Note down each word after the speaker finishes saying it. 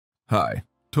Hi,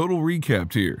 Total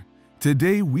Recap here.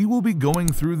 Today we will be going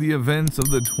through the events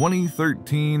of the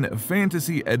 2013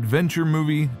 fantasy adventure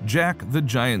movie Jack the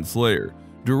Giant Slayer,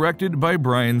 directed by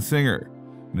Bryan Singer.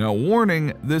 Now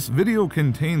warning, this video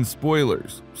contains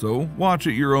spoilers, so watch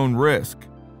at your own risk.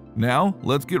 Now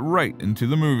let's get right into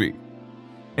the movie.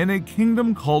 In a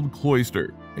kingdom called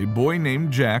Cloister, a boy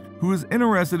named Jack, who is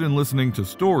interested in listening to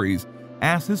stories,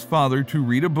 asks his father to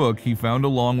read a book he found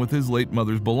along with his late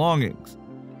mother's belongings.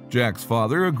 Jack's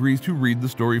father agrees to read the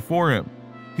story for him.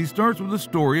 He starts with a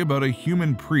story about a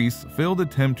human priest's failed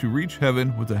attempt to reach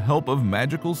heaven with the help of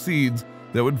magical seeds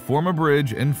that would form a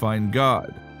bridge and find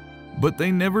God. But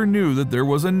they never knew that there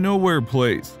was a nowhere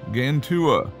place,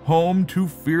 Gantua, home to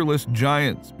fearless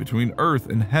giants between earth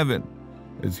and heaven.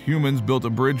 As humans built a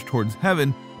bridge towards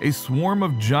heaven, a swarm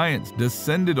of giants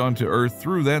descended onto earth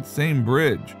through that same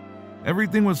bridge.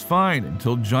 Everything was fine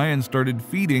until giants started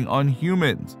feeding on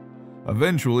humans.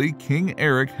 Eventually, King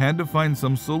Erik had to find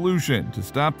some solution to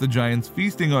stop the giants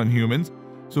feasting on humans,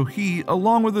 so he,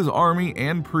 along with his army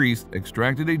and priest,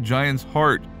 extracted a giant's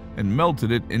heart and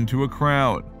melted it into a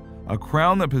crown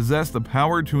that possessed the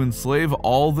power to enslave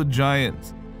all the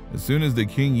giants. As soon as the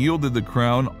king yielded the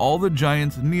crown, all the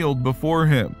giants kneeled before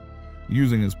him.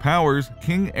 Using his powers,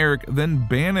 King Erik then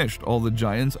banished all the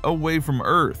giants away from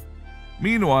Earth.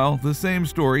 Meanwhile, the same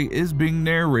story is being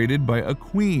narrated by a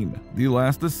queen, the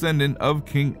last descendant of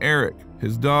King Erik,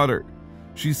 his daughter.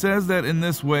 She says that in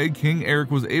this way, King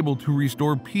Erik was able to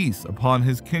restore peace upon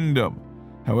his kingdom.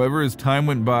 However, as time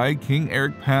went by, King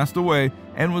Erik passed away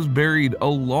and was buried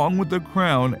along with the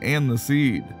crown and the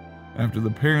seed. After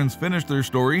the parents finished their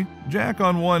story, Jack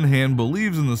on one hand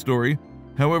believes in the story,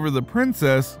 however the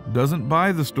princess doesn't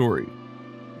buy the story.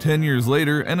 10 years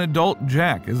later, an adult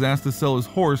Jack is asked to sell his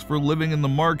horse for living in the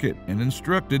market and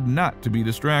instructed not to be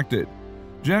distracted.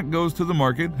 Jack goes to the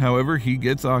market, however he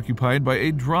gets occupied by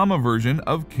a drama version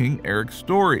of King Erik's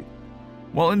story.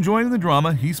 While enjoying the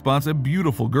drama, he spots a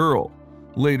beautiful girl.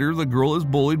 Later, the girl is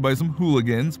bullied by some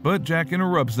hooligans, but Jack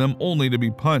interrupts them only to be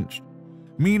punched.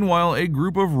 Meanwhile, a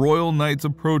group of royal knights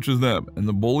approaches them, and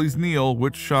the bullies kneel,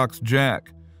 which shocks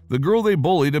Jack. The girl they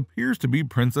bullied appears to be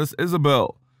Princess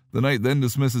Isabel. The knight then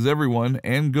dismisses everyone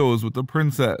and goes with the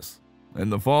princess. In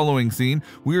the following scene,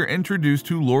 we are introduced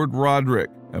to Lord Roderick,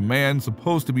 a man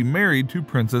supposed to be married to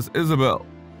Princess Isabel.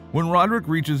 When Roderick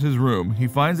reaches his room, he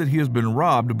finds that he has been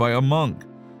robbed by a monk.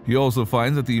 He also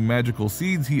finds that the magical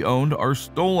seeds he owned are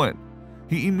stolen.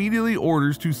 He immediately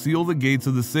orders to seal the gates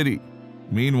of the city.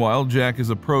 Meanwhile, Jack is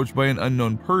approached by an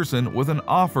unknown person with an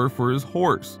offer for his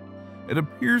horse. It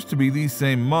appears to be the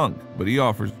same monk, but he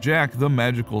offers Jack the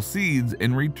magical seeds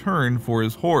in return for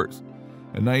his horse.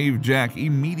 A naive Jack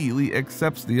immediately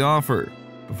accepts the offer.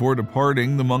 Before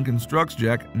departing, the monk instructs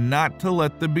Jack not to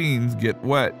let the beans get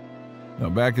wet. Now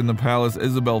back in the palace,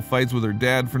 Isabel fights with her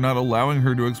dad for not allowing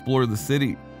her to explore the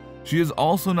city. She is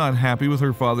also not happy with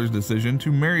her father's decision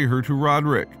to marry her to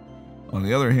Roderick. On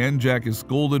the other hand, Jack is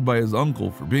scolded by his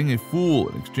uncle for being a fool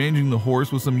and exchanging the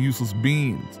horse with some useless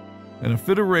beans. In a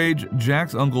fit of rage,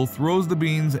 Jack's uncle throws the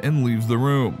beans and leaves the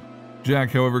room.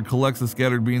 Jack, however, collects the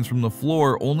scattered beans from the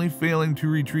floor, only failing to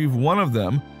retrieve one of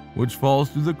them, which falls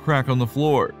through the crack on the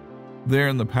floor. There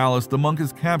in the palace, the monk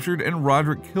is captured and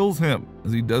Roderick kills him,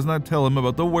 as he does not tell him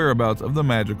about the whereabouts of the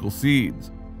magical seeds.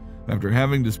 After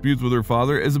having disputes with her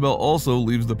father, Isabel also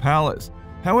leaves the palace.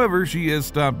 However, she is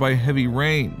stopped by heavy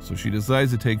rain, so she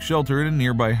decides to take shelter in a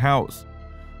nearby house.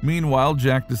 Meanwhile,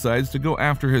 Jack decides to go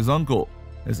after his uncle.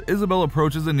 As Isabel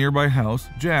approaches a nearby house,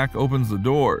 Jack opens the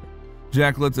door.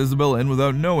 Jack lets Isabel in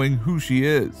without knowing who she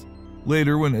is.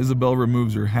 Later, when Isabel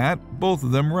removes her hat, both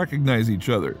of them recognize each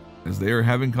other. As they are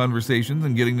having conversations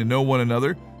and getting to know one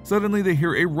another, suddenly they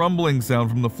hear a rumbling sound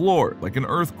from the floor, like an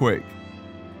earthquake.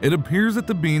 It appears that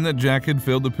the bean that Jack had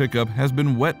failed to pick up has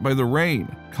been wet by the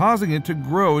rain, causing it to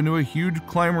grow into a huge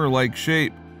climber-like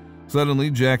shape. Suddenly,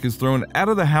 Jack is thrown out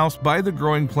of the house by the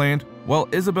growing plant, while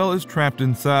Isabel is trapped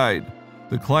inside.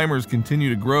 The climbers continue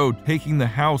to grow, taking the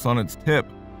house on its tip.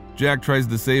 Jack tries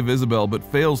to save Isabel but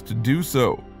fails to do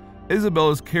so.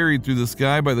 Isabel is carried through the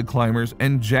sky by the climbers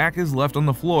and Jack is left on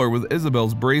the floor with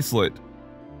Isabel's bracelet.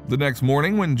 The next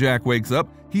morning when Jack wakes up,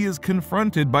 he is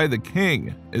confronted by the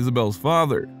king, Isabel's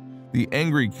father. The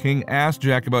angry king asks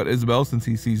Jack about Isabel since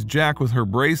he sees Jack with her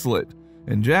bracelet,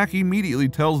 and Jack immediately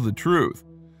tells the truth.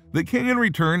 The king in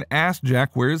return asks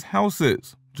Jack where his house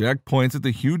is. Jack points at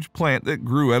the huge plant that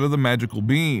grew out of the magical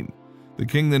bean. The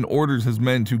king then orders his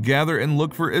men to gather and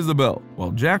look for Isabel,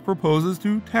 while Jack proposes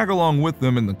to tag along with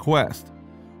them in the quest.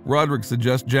 Roderick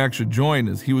suggests Jack should join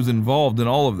as he was involved in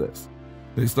all of this.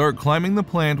 They start climbing the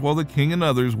plant while the king and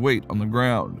others wait on the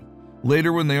ground.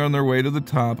 Later, when they are on their way to the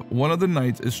top, one of the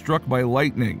knights is struck by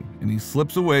lightning and he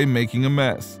slips away, making a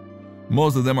mess.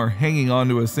 Most of them are hanging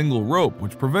onto a single rope,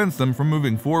 which prevents them from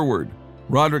moving forward.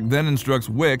 Roderick then instructs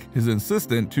Wick, his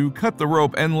assistant, to cut the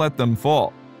rope and let them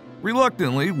fall.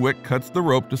 Reluctantly, Wick cuts the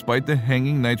rope despite the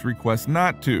hanging knight's request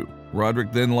not to.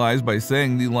 Roderick then lies by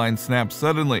saying the line snaps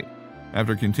suddenly.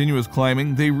 After continuous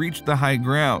climbing, they reach the high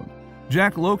ground.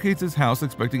 Jack locates his house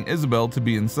expecting Isabel to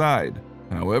be inside.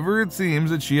 However, it seems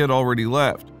that she had already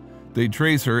left. They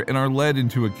trace her and are led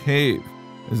into a cave.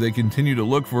 As they continue to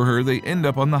look for her, they end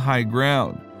up on the high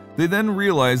ground. They then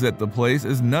realize that the place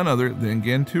is none other than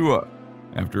Gantua.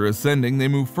 After ascending, they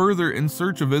move further in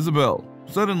search of Isabel.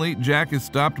 Suddenly, Jack is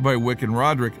stopped by Wick and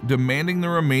Roderick, demanding the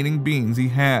remaining beans he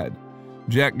had.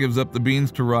 Jack gives up the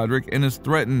beans to Roderick and is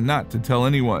threatened not to tell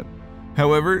anyone.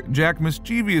 However, Jack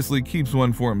mischievously keeps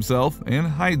one for himself and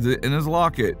hides it in his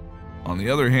locket. On the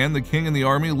other hand, the king and the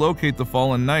army locate the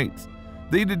fallen knights.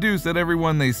 They deduce that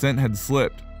everyone they sent had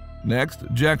slipped. Next,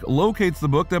 Jack locates the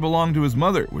book that belonged to his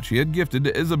mother, which he had gifted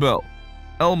to Isabel.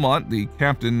 Elmont, the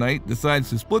captain knight, decides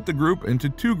to split the group into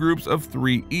 2 groups of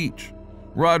 3 each.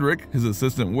 Roderick, his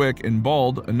assistant Wick, and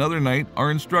Bald, another knight,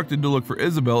 are instructed to look for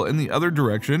Isabel in the other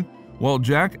direction, while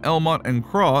Jack, Elmont, and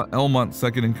Craw, Elmont's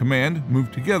second in command,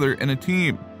 move together in a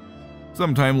team.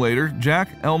 Sometime later,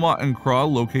 Jack, Elmont, and Craw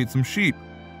locate some sheep.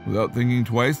 Without thinking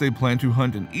twice, they plan to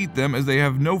hunt and eat them as they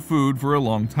have no food for a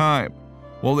long time.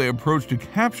 While they approach to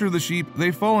capture the sheep,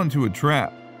 they fall into a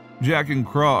trap. Jack and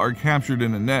Craw are captured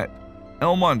in a net.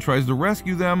 Elmont tries to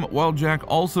rescue them, while Jack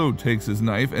also takes his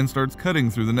knife and starts cutting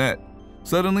through the net.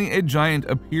 Suddenly, a giant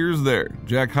appears there.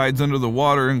 Jack hides under the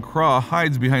water and Craw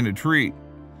hides behind a tree.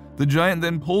 The giant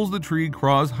then pulls the tree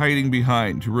Craw's hiding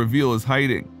behind to reveal his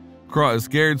hiding. Craw is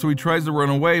scared, so he tries to run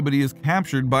away, but he is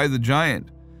captured by the giant.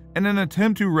 In an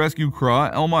attempt to rescue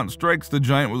Craw, Elmont strikes the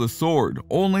giant with a sword,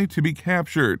 only to be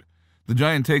captured. The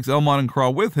giant takes Elmont and Craw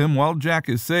with him while Jack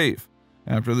is safe.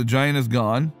 After the giant is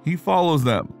gone, he follows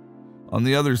them. On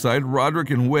the other side, Roderick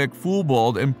and Wick fool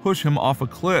Bald and push him off a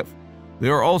cliff. They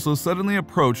are also suddenly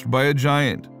approached by a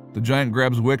giant. The giant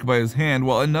grabs Wick by his hand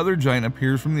while another giant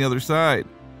appears from the other side.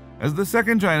 As the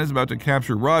second giant is about to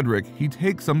capture Roderick, he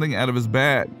takes something out of his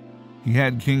bag. He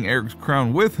had King Erik's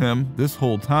crown with him this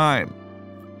whole time.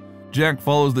 Jack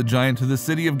follows the giant to the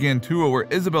city of Gantua, where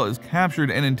Isabel is captured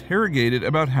and interrogated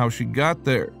about how she got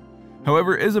there.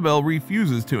 However, Isabel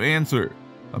refuses to answer.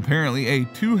 Apparently, a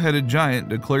 2-headed giant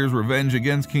declares revenge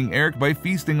against King Erik by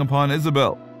feasting upon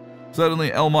Isabel. Suddenly,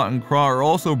 Elmont and Craw are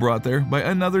also brought there by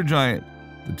another giant.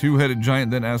 The 2-headed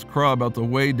giant then asks Craw about the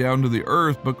way down to the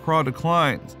earth, but Craw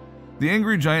declines. The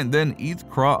angry giant then eats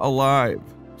Craw alive.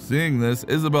 Seeing this,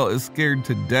 Isabel is scared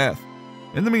to death.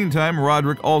 In the meantime,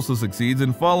 Roderick also succeeds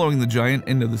in following the giant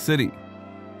into the city.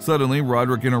 Suddenly,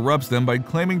 Roderick interrupts them by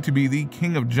claiming to be the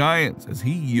King of Giants as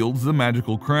he yields the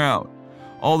magical crown.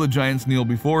 All the giants kneel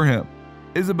before him.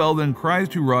 Isabel then cries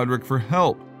to Roderick for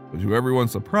help, but to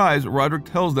everyone's surprise, Roderick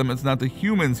tells them it's not the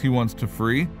humans he wants to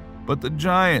free, but the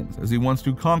giants, as he wants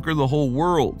to conquer the whole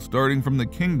world, starting from the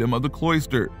kingdom of the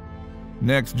Cloister.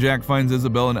 Next, Jack finds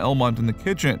Isabel and Elmont in the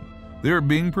kitchen. They are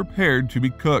being prepared to be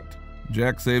cooked.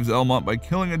 Jack saves Elmont by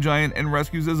killing a giant and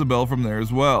rescues Isabel from there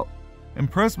as well.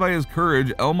 Impressed by his courage,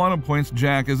 Elmont appoints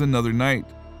Jack as another knight.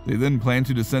 They then plan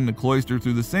to descend to Cloister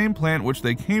through the same plant which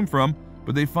they came from,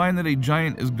 but they find that a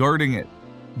giant is guarding it.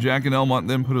 Jack and Elmont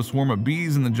then put a swarm of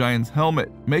bees in the giant's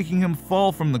helmet, making him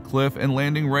fall from the cliff and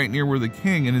landing right near where the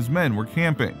king and his men were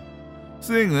camping.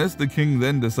 Seeing this, the king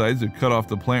then decides to cut off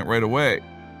the plant right away.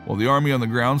 While the army on the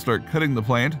ground start cutting the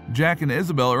plant, Jack and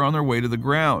Isabel are on their way to the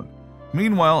ground.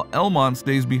 Meanwhile, Elmont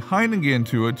stays behind in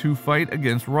Gantua to fight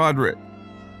against Roderick.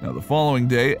 Now the following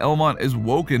day, Elmont is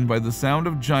woken by the sound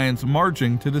of giants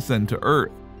marching to descend to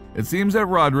Earth. It seems that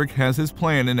Roderick has his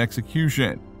plan in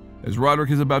execution. As Roderick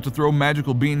is about to throw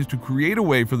magical beans to create a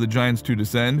way for the giants to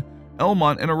descend,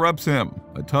 Elmont interrupts him.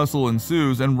 A tussle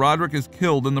ensues and Roderick is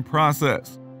killed in the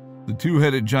process. The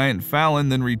 2-headed giant Fallon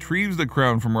then retrieves the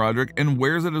crown from Roderick and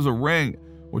wears it as a ring,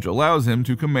 which allows him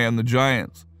to command the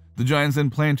giants. The giants then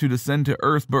plan to descend to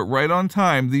Earth, but right on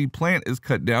time, the plant is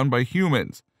cut down by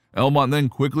humans. Elmont then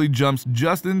quickly jumps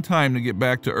just in time to get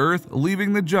back to Earth,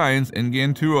 leaving the giants in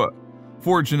Gantua.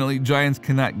 Fortunately, giants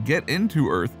cannot get into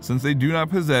Earth since they do not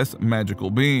possess magical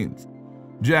beans.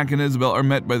 Jack and Isabel are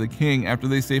met by the king after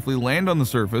they safely land on the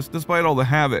surface despite all the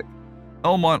havoc.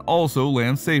 Elmont also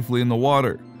lands safely in the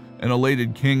water. An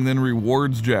elated king then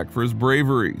rewards Jack for his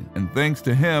bravery, and thanks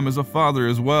to him as a father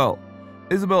as well.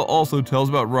 Isabel also tells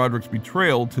about Roderick's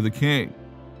betrayal to the king.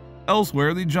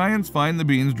 Elsewhere, the giants find the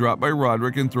beans dropped by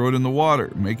Roderick and throw it in the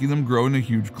water, making them grow into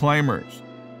huge climbers.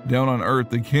 Down on Earth,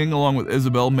 the king along with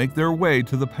Isabel make their way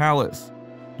to the palace.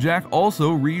 Jack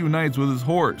also reunites with his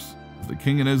horse. As the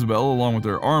king and Isabel along with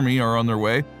their army are on their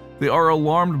way, they are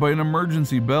alarmed by an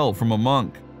emergency bell from a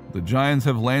monk. The giants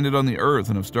have landed on the earth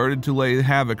and have started to lay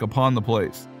havoc upon the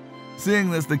place.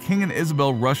 Seeing this, the king and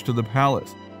Isabel rush to the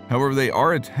palace. However, they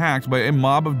are attacked by a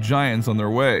mob of giants on their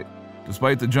way.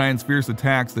 Despite the giants' fierce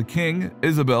attacks, the king,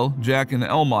 Isabel, Jack, and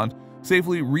Elmont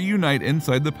safely reunite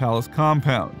inside the palace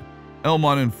compound.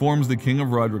 Elmont informs the king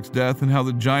of Roderick's death and how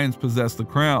the giants possess the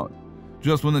crown.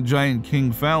 Just when the giant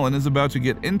King Fallon is about to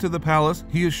get into the palace,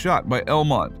 he is shot by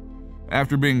Elmont.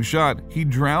 After being shot, he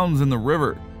drowns in the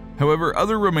river. However,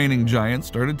 other remaining giants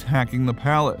start attacking the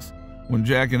palace. When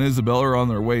Jack and Isabel are on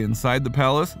their way inside the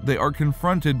palace, they are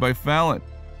confronted by Fallon,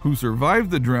 who survived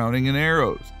the drowning and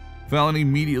arrows. Fallon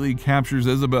immediately captures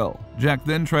Isabel. Jack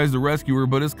then tries to rescue her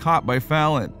but is caught by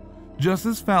Fallon. Just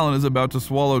as Fallon is about to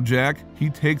swallow Jack, he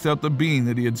takes out the bean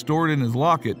that he had stored in his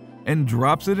locket and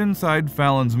drops it inside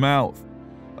Fallon's mouth.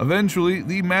 Eventually,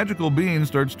 the magical bean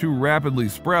starts to rapidly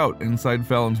sprout inside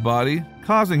Fallon's body,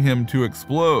 causing him to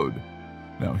explode.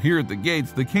 Now here at the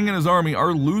gates, the king and his army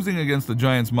are losing against the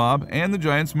giants mob, and the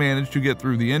giants manage to get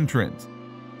through the entrance.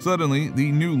 Suddenly,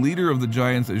 the new leader of the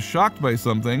giants is shocked by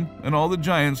something, and all the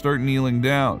giants start kneeling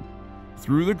down.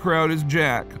 Through the crowd is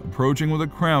Jack, approaching with a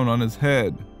crown on his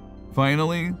head.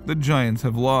 Finally, the giants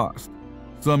have lost.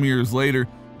 Some years later,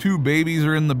 two babies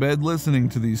are in the bed listening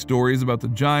to these stories about the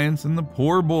giants and the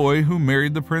poor boy who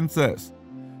married the princess.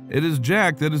 It is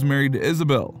Jack that is married to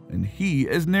Isabel, and he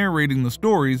is narrating the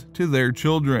stories to their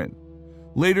children.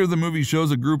 Later, the movie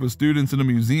shows a group of students in a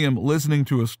museum listening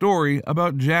to a story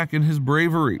about Jack and his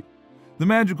bravery. The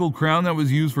magical crown that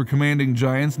was used for commanding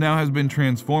giants now has been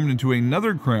transformed into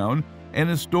another crown and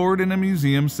is stored in a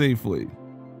museum safely.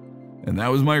 And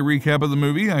that was my recap of the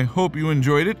movie. I hope you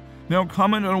enjoyed it. Now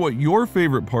comment on what your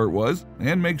favorite part was,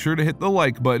 and make sure to hit the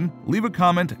like button, leave a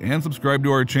comment, and subscribe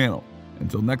to our channel.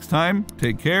 Until next time,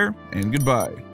 take care and goodbye.